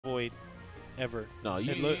ever. No,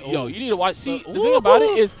 you Yo, you need to watch. See, the thing about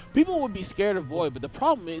it is people would be scared of VoiD, but the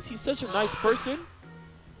problem is he's such a nice person,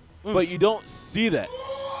 but you don't see that.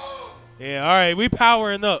 Yeah, all right, we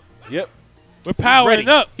powering up. Yep. We're powering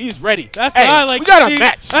up. He's ready. That's what I like to see. We got a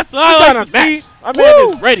match. That's what I like to see. Our man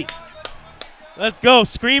is ready. Let's go.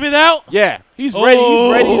 Scream it out. Yeah, he's ready.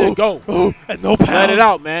 He's ready to go. And no pound. Let it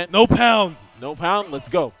out, man. No pound. No pound. Let's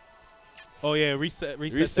go. Oh, yeah, reset.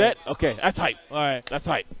 Reset? Okay, that's hype. All right. That's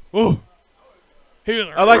hype. Ooh.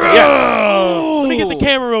 Here. I like it, yeah. Let me get the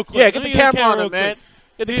camera real quick. Yeah, get the camera on him, man.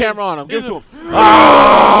 Get the camera on him. Give it to him.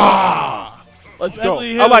 Let's go.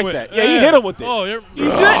 I like that. Yeah, you hit him with it. Oh, you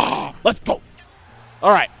see it? Let's go.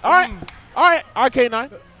 All right. All right. All right.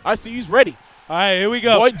 K9. I see he's ready. All right, here we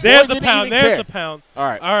go. VoiD There's a didn't pound. even There's care. a pound. All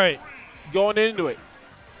right. All right. Going into it.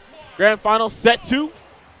 Grand Final, set 2.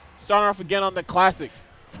 Starting off again on the classic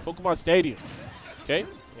Pokemon Stadium. Okay?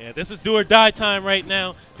 Yeah, this is do or die time right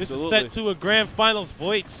now. This Absolutely. is set to a Grand Finals.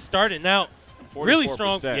 VoiD starting out really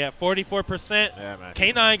strong. Yeah, 44%. Yeah, man.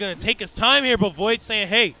 K9 gonna take his time here, but VoiD saying,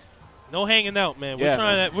 "Hey, no hanging out, man.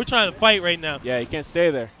 Yeah, we're trying to fight right now." Yeah, you can't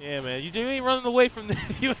stay there. Yeah, man. You ain't running away from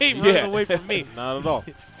you ain't running away from me. Not at all.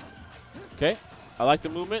 Okay. I like the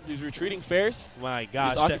movement. These retreating fares. My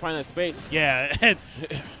gosh. He's occupying that space. Yeah, and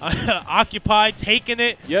occupied, taking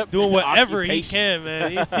it, doing whatever he can,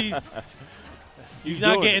 man. He's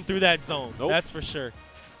not getting through that zone. Nope. That's for sure.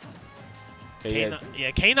 Okay,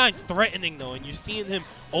 K9's threatening though, and you're seeing him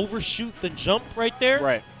overshoot the jump right there.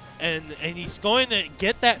 Right. And he's going to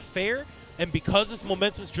get that fair, and because his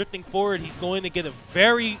momentum's drifting forward, he's going to get a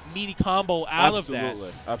very meaty combo out of that.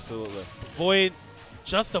 Absolutely. VoiD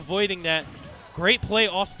just avoiding that. Great play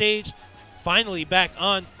off stage. Finally back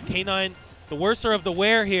on. K9, the worser of the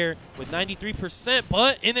wear here with 93%,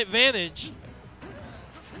 but in advantage.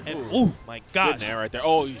 And oh my gosh. Good nair right there.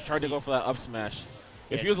 Oh, he tried to go for that up smash.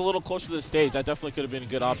 If he was a little closer to the stage, that definitely could have been a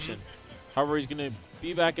good option. However, he's going to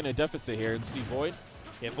be back in a deficit here. Let's see VoiD.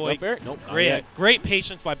 Yeah, VoiD. Nope. Great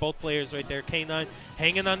patience by both players right there. K9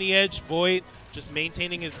 hanging on the edge. VoiD just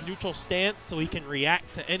maintaining his neutral stance so he can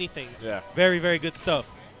react to anything. Yeah. Very, very good stuff.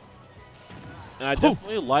 And I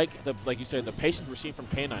definitely like you said, the patience we're seeing from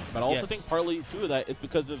K9. But I also think partly too of that is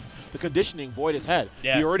because of the conditioning VoiD has had.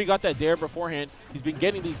 Yes. He already got that dare beforehand. He's been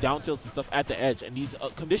getting these down tilts and stuff at the edge, and he's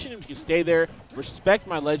conditioning him to stay there, respect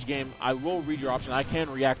my ledge game. I will read your option. I can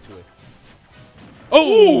react to it.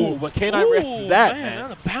 Oh, but K9 reacted to that, man.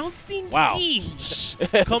 Not a bouncing wow. fish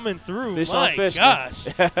coming through. Fish my on fish, gosh.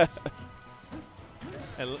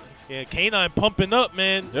 Yeah, K9 pumping up,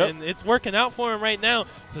 man, and it's working out for him right now.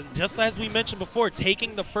 So just as we mentioned before,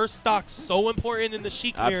 taking the first stock so important in the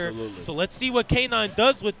Sheik mirror. So let's see what K9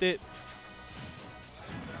 does with it.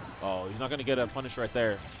 Oh, he's not going to get a punish right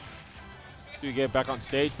there. So you get back on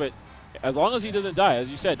stage, but as long as he doesn't die, as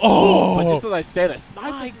you said. Oh, but just as I said,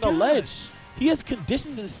 sniping the ledge. He has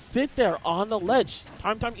conditioned to sit there on the ledge.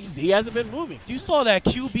 He hasn't been moving. You saw that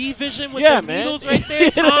QB vision with the needles right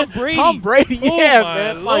there? Tom Brady. Tom Brady, yeah,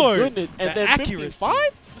 man. My goodness. And the then accuracy. 55?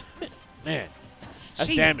 Man,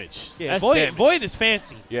 that's damage. Yeah, that's VoiD is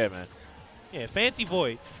fancy. Yeah, man. Yeah, fancy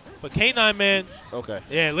VoiD. But K9, man. Okay.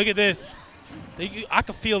 Yeah, look at this. I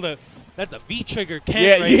could feel the V trigger right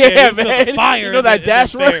there. Man. Feel the fire. You know that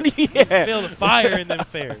dash run? Yeah. Feel the fire in them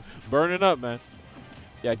fairs. Burning up, man.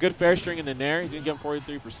 Yeah, good fair string in the nair. He's going to get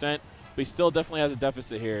 43%, but he still definitely has a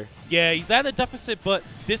deficit here. Yeah, he's at a deficit, but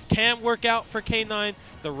this can work out for K9.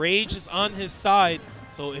 The rage is on his side,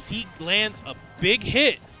 so if he lands a big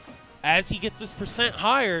hit as he gets this percent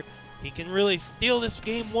higher, he can really steal this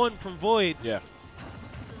game 1 from VoiD. Yeah.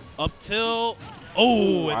 Up till,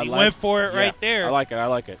 and he went for it right there. I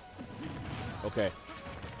like it. Okay.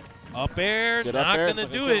 Up air, not going to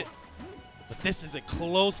do it. But this is a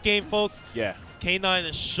close game, folks. Yeah. K9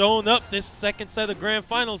 has shown up this second set of Grand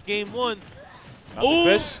Finals, game 1.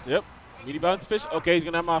 Fish. Yep. Meaty bounce fish. Okay, he's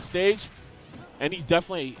going to have him off stage. And he's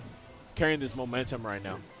definitely carrying this momentum right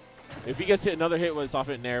now. If he gets hit another hit with off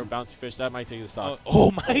it in there, bouncy fish, that might take the stop. Oh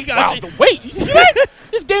my gosh. Wow, the weight. You see that?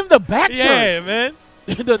 Just gave him the back turn. Yeah, man.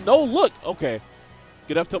 The no look. Okay.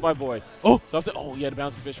 Get up tilt by VoiD. Yeah, the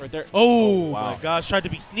bouncy fish right there. Oh, wow. My gosh. Tried to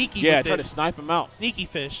be sneaky with it. Tried to snipe him out. Sneaky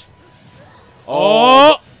fish.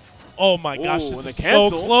 Oh my gosh, this is so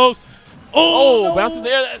close. Bouncing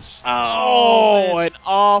there. And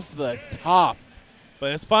off the top.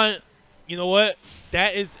 But it's fine. You know what?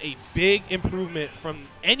 That is a big improvement from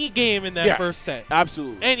any game in that first set.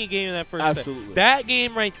 Absolutely. Any game in that first set. That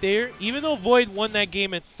game right there, even though VoiD won that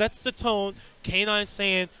game, it sets the tone. K9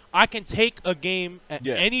 saying, I can take a game at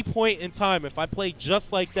any point in time if I play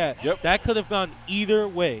just like that. That could have gone either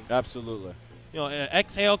way. Absolutely. You know,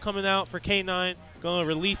 exhale coming out for K9. Gonna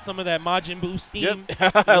release some of that Majin Buu steam.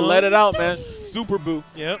 Yep. Let it out, man. Super Buu.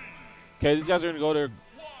 Yep. Okay, these guys are gonna go to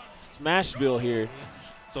Smashville here.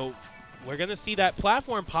 So we're gonna see that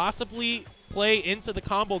platform possibly play into the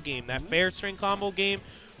combo game, that fair string combo game.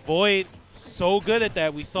 VoiD so good at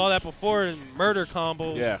that. We saw that before in murder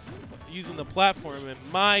combos. Yeah. Using the platform, and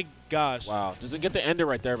my gosh. Wow. Doesn't get the ender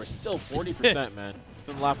right there, but still 40%, man.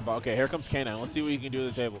 Nothing to laugh about. Okay, here comes K9. Let's see what he can do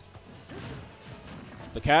to the table.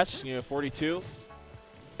 The catch, 42.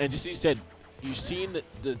 And just as you said, you've seen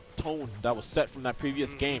the tone that was set from that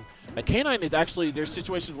previous game. Like K9 is actually, there's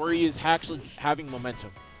situations where he is actually having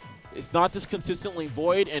momentum. It's not this consistently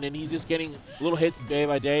VoiD, and then he's just getting little hits day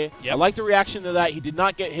by day. Yep. I like the reaction to that. He did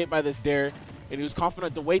not get hit by this dare, and he was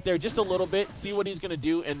confident to wait there just a little bit, see what he's going to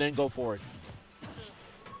do, and then go forward.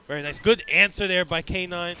 Very nice. Good answer there by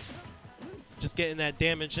K9. Just getting that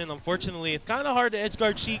damage in. Unfortunately, it's kind of hard to edge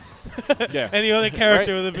guard Sheik. Yeah. Any other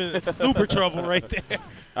character would have been super trouble right there.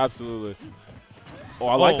 Absolutely. Oh,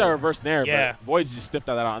 I like that reverse nair, yeah. but VoiD just stepped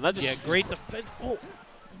that out. And that just great defense. Oh,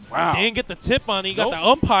 wow. Didn't get the tip on it. He got the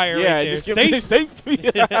umpire right there. Just give me safe.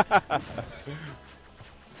 Yeah.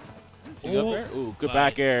 Ooh, good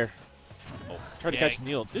back air. Oh, tried to catch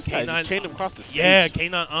Neil. This guy just chained him across the stage. Yeah,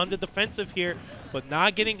 K9 on the defensive here, but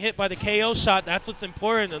not getting hit by the KO shot. That's what's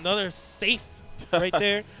important. Another safe right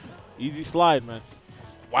there. Easy slide, man.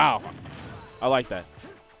 Wow. I like that.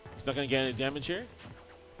 He's not going to get any damage here.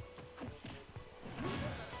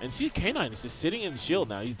 And see, K9 is just sitting in the shield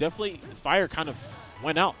now. He's definitely, his fire kind of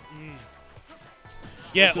went out.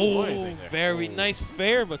 Yeah, very nice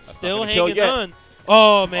fair, but still hanging on.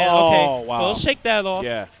 Oh, man, okay. Wow. So let's shake that off.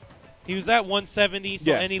 Yeah. He was at 170,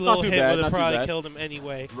 so any little hit would have probably killed him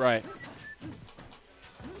anyway. Right.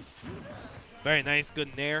 Very nice,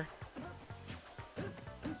 good nair.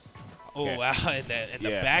 Oh, wow, and the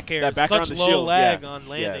back air, that back such low lag on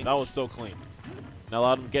landing. Yeah, that was so clean. That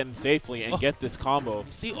allowed him to get in safely and get this combo.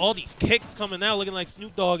 You see all these kicks coming out, looking like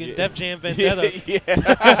Snoop Dogg and Def Jam Vendetta.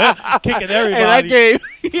 Kicking everybody. Hey, that game.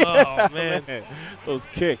 Oh, man. Those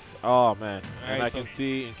kicks. Oh, man. All and right, I can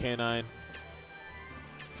see in K9.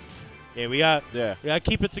 Yeah, we got to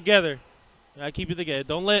keep it together. We got to keep it together.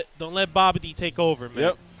 Don't let Bobbity take over, man.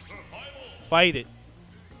 Yep. Fight it.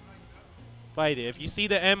 Fight it. If you see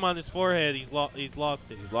the M on his forehead, he's lost it. He's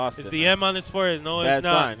lost It's it. the M on his forehead. No, Bad it's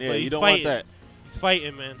not. sign. Yeah, but you he's don't fighting. want that. He's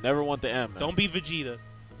fighting, man. Never want the M, man. Don't be Vegeta.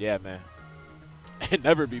 Yeah, man.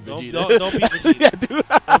 Never be Vegeta. Don't be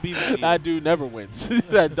Vegeta. Don't be Vegeta. That dude never wins.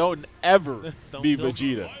 Don't ever be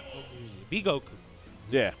Vegeta. Be Goku.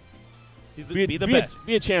 Yeah. Be the best.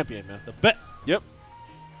 Be a champion, man. The best. Yep.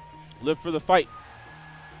 Live for the fight.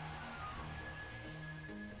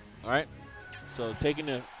 All right. So taking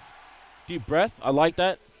a deep breath. I like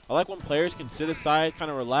that. I like when players can sit aside, kind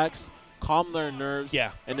of relax, calm their nerves,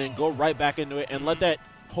 and then go right back into it and let that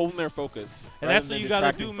hone their focus. And that's what you got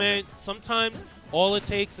to do, man. Sometimes all it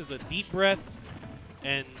takes is a deep breath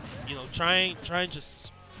and, try and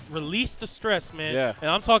just release the stress, man. Yeah. And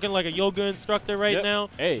I'm talking like a yoga instructor right now,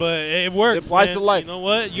 hey, but it works, it applies man. to life. You know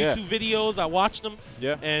what? YouTube videos, I watched them,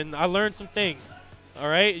 and I learned some things. All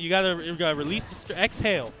right? You got to release the stress.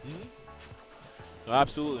 Exhale.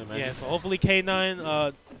 Absolutely, man. Yeah, so hopefully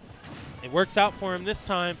K9, it works out for him this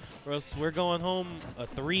time, or else we're going home a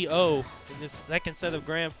 3-0 in this second set of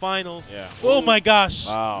grand finals. Yeah. Oh, my gosh.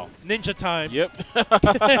 Wow. Ninja time. Yep.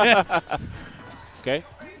 Okay.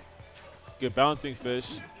 Good balancing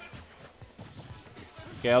fish.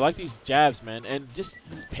 Okay, I like these jabs, man. And just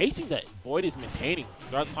this pacing that VoiD is maintaining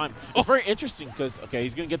throughout the time. It's very interesting because, okay,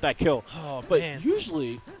 he's going to get that kill. Oh, but man.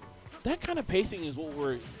 usually, that kind of pacing is what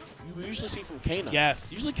we usually see from K9.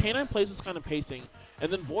 Yes. Usually K9 plays this kind of pacing,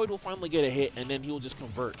 and then VoiD will finally get a hit, and then he will just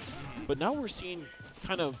convert. But now we're seeing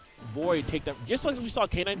kind of VoiD take that. Just like we saw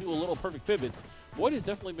K9 do a little perfect pivots, VoiD has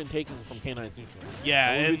definitely been taking from K9's neutral.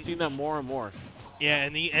 Yeah. And we've seen that more and more. Yeah,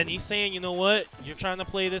 and he's saying, you know what? You're trying to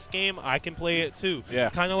play this game. I can play it too. Yeah.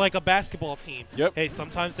 It's kind of like a basketball team. Yep. Hey,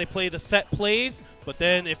 sometimes they play the set plays, but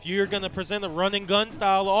then if you're going to present a run and gun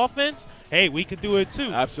style offense, hey, we could do it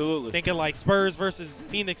too. Absolutely. Thinking like Spurs versus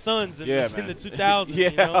Phoenix Suns in the 2000s. Yeah,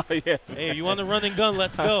 you know? yeah. Hey, you want to run and gun?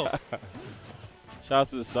 Let's go. Shout out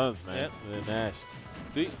to the Suns, man. Yep. And then Nash.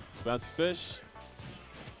 See? Bouncy fish.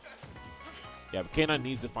 Yeah, but K9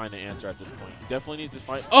 needs to find an answer at this point. He definitely needs to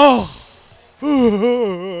find. Oh! Oh,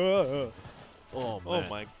 man. Oh,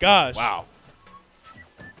 my gosh. Wow.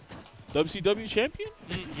 WCW champion?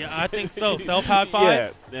 Yeah, I think so. Self-high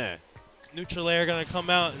five. Yeah. Neutral air going to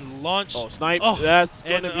come out and launch. Oh, snipe. Oh, that's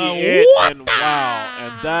going to be it. And wow.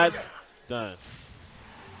 And that's done.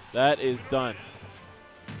 That is done.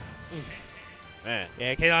 Man.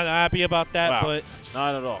 Yeah, K9 not happy about that, Wow. but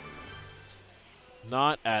Not at all.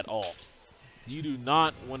 Not at all. You do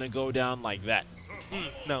not want to go down like that.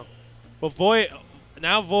 No. But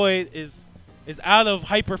VoiD is out of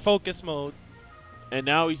hyper focus mode. And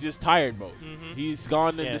now he's just tired mode. He's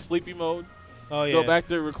gone into sleepy mode. Oh yeah. Go back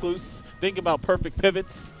to recluse. Think about perfect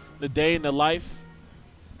pivots, the day in the life.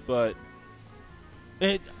 But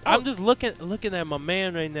I'm just looking at my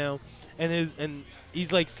man right now, and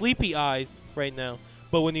he's like sleepy eyes right now.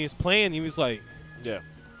 But when he was playing, he was like, yeah.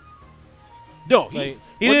 No, like,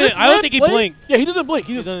 he didn't. I don't think he blinked. Yeah, he doesn't blink.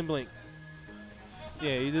 He doesn't blink.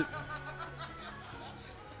 Yeah, he did.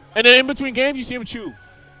 And then in between games, you see him chew.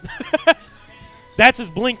 That's his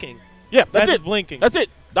blinking. Yeah, that's his blinking. That's it.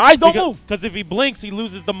 The eyes don't move. Because if he blinks, he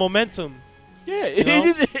loses the momentum. Yeah,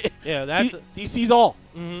 yeah, that's he sees all.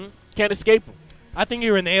 Can't escape him. I think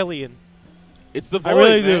you're an alien. It's the VoiD. I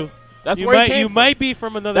really man. do. That's where he came from. You might be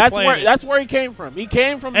from another planet. That's where he came from. He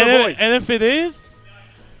came from the VoiD. And if it is,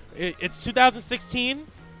 it's 2016,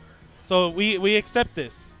 so we accept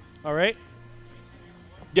this. All right.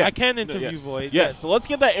 Yeah, I can interview VoiD. Yes. So let's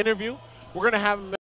get that interview. We're gonna have him.